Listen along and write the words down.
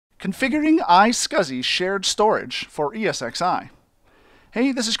Configuring ISCSI shared storage for ESXi.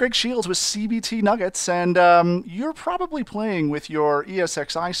 Hey, this is Greg Shields with CBT Nuggets, and you're probably playing with your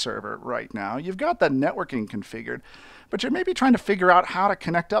ESXi server right now. You've got the networking configured, but you're maybe trying to figure out how to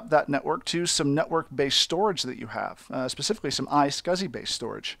connect up that network to some network-based storage that you have, specifically some ISCSI-based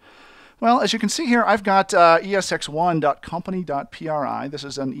storage. Well, as you can see here, I've got ESX1.company.pri. This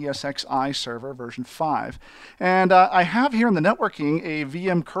is an ESXi server, version 5. And I have here in the networking a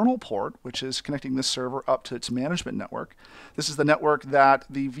VMkernel port, which is connecting this server up to its management network. This is the network that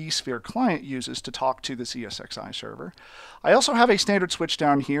the vSphere client uses to talk to this ESXi server. I also have a standard switch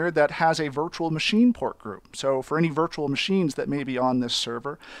down here that has a virtual machine port group. So for any virtual machines that may be on this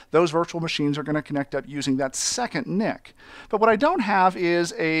server, those virtual machines are going to connect up using that second NIC. But what I don't have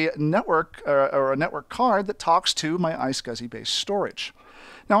is a network or a network card that talks to my ISCSI-based storage.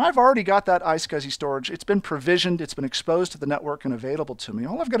 Now, I've already got that ISCSI storage. It's been provisioned, it's been exposed to the network and available to me.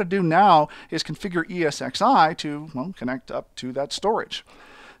 All I've got to do now is configure ESXi to, well, connect up to that storage.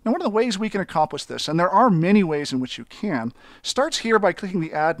 Now, one of the ways we can accomplish this, and there are many ways in which you can, starts here by clicking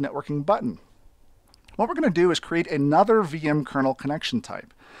the Add Networking button. What we're going to do is create another VMkernel connection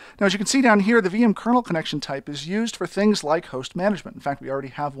type. Now, as you can see down here, the VMkernel connection type is used for things like host management. In fact, we already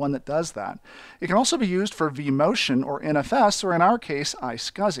have one that does that. It can also be used for VMotion or NFS, or in our case,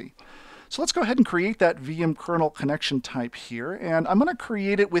 ISCSI. So let's go ahead and create that VMkernel connection type here, and I'm going to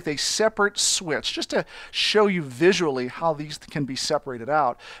create it with a separate switch, just to show you visually how these can be separated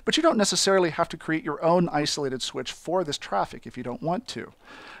out. But you don't necessarily have to create your own isolated switch for this traffic if you don't want to.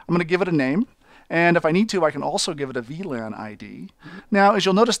 I'm going to give it a name. And if I need to, I can also give it a VLAN ID. Now, as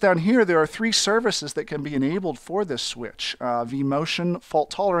you'll notice down here, there are 3 services that can be enabled for this switch: VMotion, fault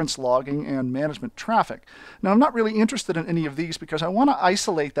tolerance logging, and management traffic. Now, I'm not really interested in any of these because I want to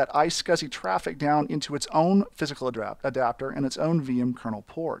isolate that ISCSI traffic down into its own physical adapter and its own VMkernel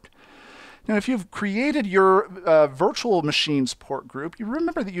port. Now, if you've created your virtual machines port group, you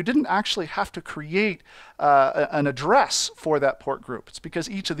remember that you didn't actually have to create an address for that port group. It's because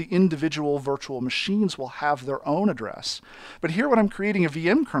each of the individual virtual machines will have their own address. But here, when I'm creating a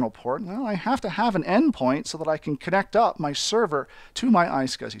VMkernel port, well, I have to have an endpoint so that I can connect up my server to my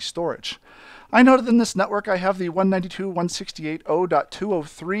ISCSI storage. I noted in this network I have the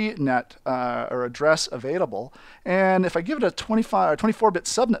 192.168.0.203 net or address available, and if I give it a 24-bit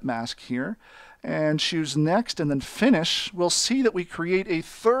subnet mask here and choose next and then finish, we'll see that we create a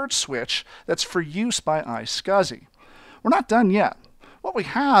third switch that's for use by ISCSI. We're not done yet. What we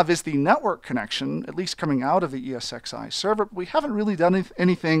have is the network connection, at least coming out of the ESXi server, but we haven't really done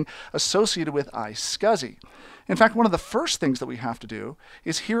anything associated with ISCSI. In fact, one of the first things that we have to do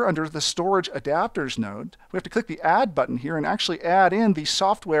is here under the Storage Adapters node, we have to click the Add button here and actually add in the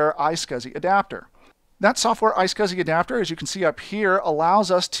software ISCSI adapter. That software ISCSI adapter, as you can see up here, allows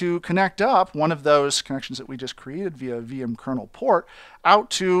us to connect up one of those connections that we just created via VMkernel port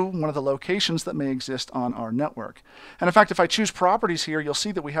out to one of the locations that may exist on our network. And in fact, if I choose properties here, you'll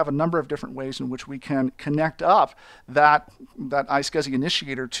see that we have a number of different ways in which we can connect up that ISCSI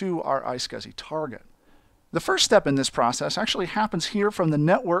initiator to our ISCSI target. The first step in this process actually happens here from the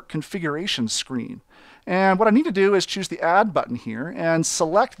network configuration screen. And what I need to do is choose the Add button here and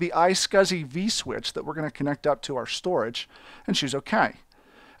select the ISCSI vSwitch that we're going to connect up to our storage and choose OK.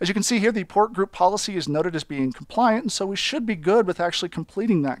 As you can see here, the port group policy is noted as being compliant, and so we should be good with actually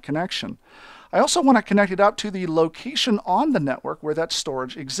completing that connection. I also want to connect it up to the location on the network where that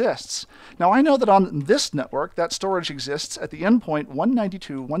storage exists. Now, I know that on this network, that storage exists at the endpoint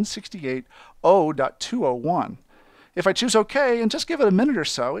 192.168.0.201. If I choose OK and just give it a minute or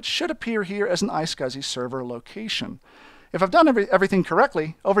so, it should appear here as an ISCSI server location. If I've done everything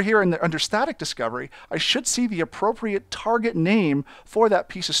correctly, over here under Static Discovery, I should see the appropriate target name for that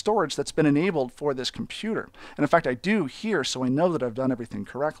piece of storage that's been enabled for this computer. And in fact, I do here, so I know that I've done everything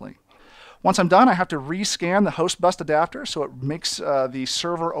correctly. Once I'm done, I have to rescan the host bus adapter so it makes the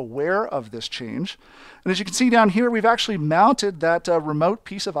server aware of this change. And as you can see down here, we've actually mounted that remote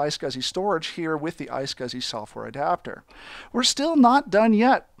piece of ISCSI storage here with the ISCSI software adapter. We're still not done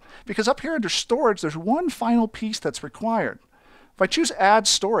yet, because up here under storage, there's one final piece that's required. If I choose Add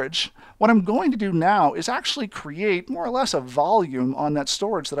Storage, what I'm going to do now is actually create more or less a volume on that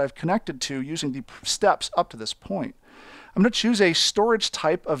storage that I've connected to using the steps up to this point. I'm going to choose a storage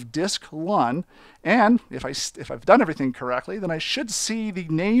type of disk LUN, and if I've done everything correctly, then I should see the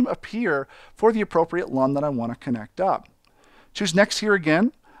name appear for the appropriate LUN that I want to connect up. Choose Next here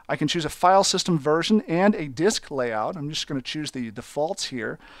again. I can choose a file system version and a disk layout. I'm just going to choose the defaults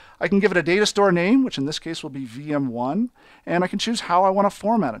here. I can give it a data store name, which in this case will be VM1, and I can choose how I want to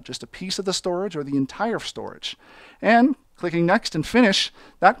format it, just a piece of the storage or the entire storage. And Clicking Next and Finish,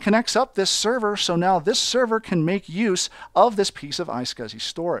 that connects up this server, so now this server can make use of this piece of ISCSI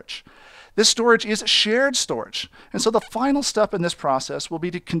storage. This storage is shared storage, and so the final step in this process will be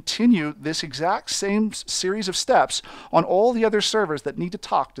to continue this exact same series of steps on all the other servers that need to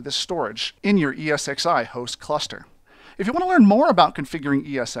talk to this storage in your ESXi host cluster. If you want to learn more about configuring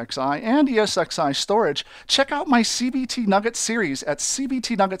ESXi and ESXi storage, check out my CBT Nuggets series at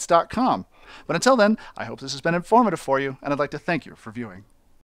cbtnuggets.com. But until then, I hope this has been informative for you, and I'd like to thank you for viewing.